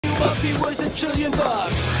must be worth $1 trillion. Get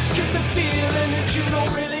the feeling that you don't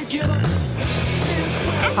really give a.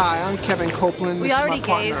 Hi, I'm Kevin Copeland. We This is my already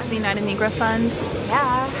partner. gave to the United Negro Fund.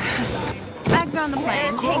 Yeah. Bags are on the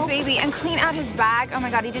plane. Take baby and clean out his bag. Oh my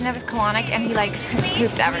god, he didn't have his colonic and he like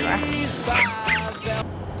pooped everywhere.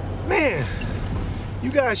 Man, you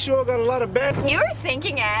guys sure got a lot of bad. You were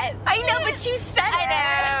thinking it. I know, but you said it.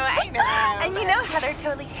 I know. And you know Heather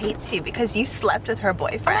totally hates you because you slept with her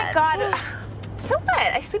boyfriend. Oh my god. So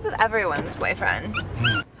what? I sleep with everyone's boyfriend.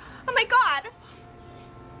 Oh my god.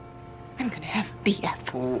 I'm gonna have a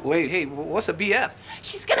BF. Wait, hey, what's a BF?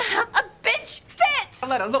 She's gonna have a bitch fit.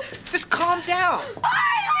 Let her look. Just calm down.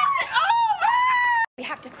 We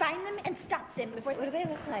have to find them and stop them before. What do they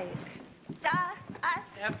look like? Duh,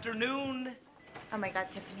 us. Afternoon. Oh my god,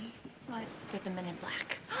 Tiffany. What? They're the Men in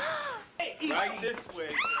Black. Right this way,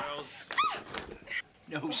 girls.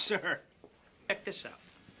 No, sir. Check this out.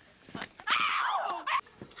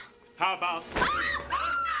 How about...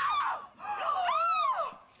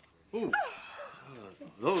 Ooh,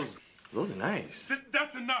 those are nice.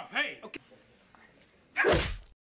 That's enough, hey. Okay.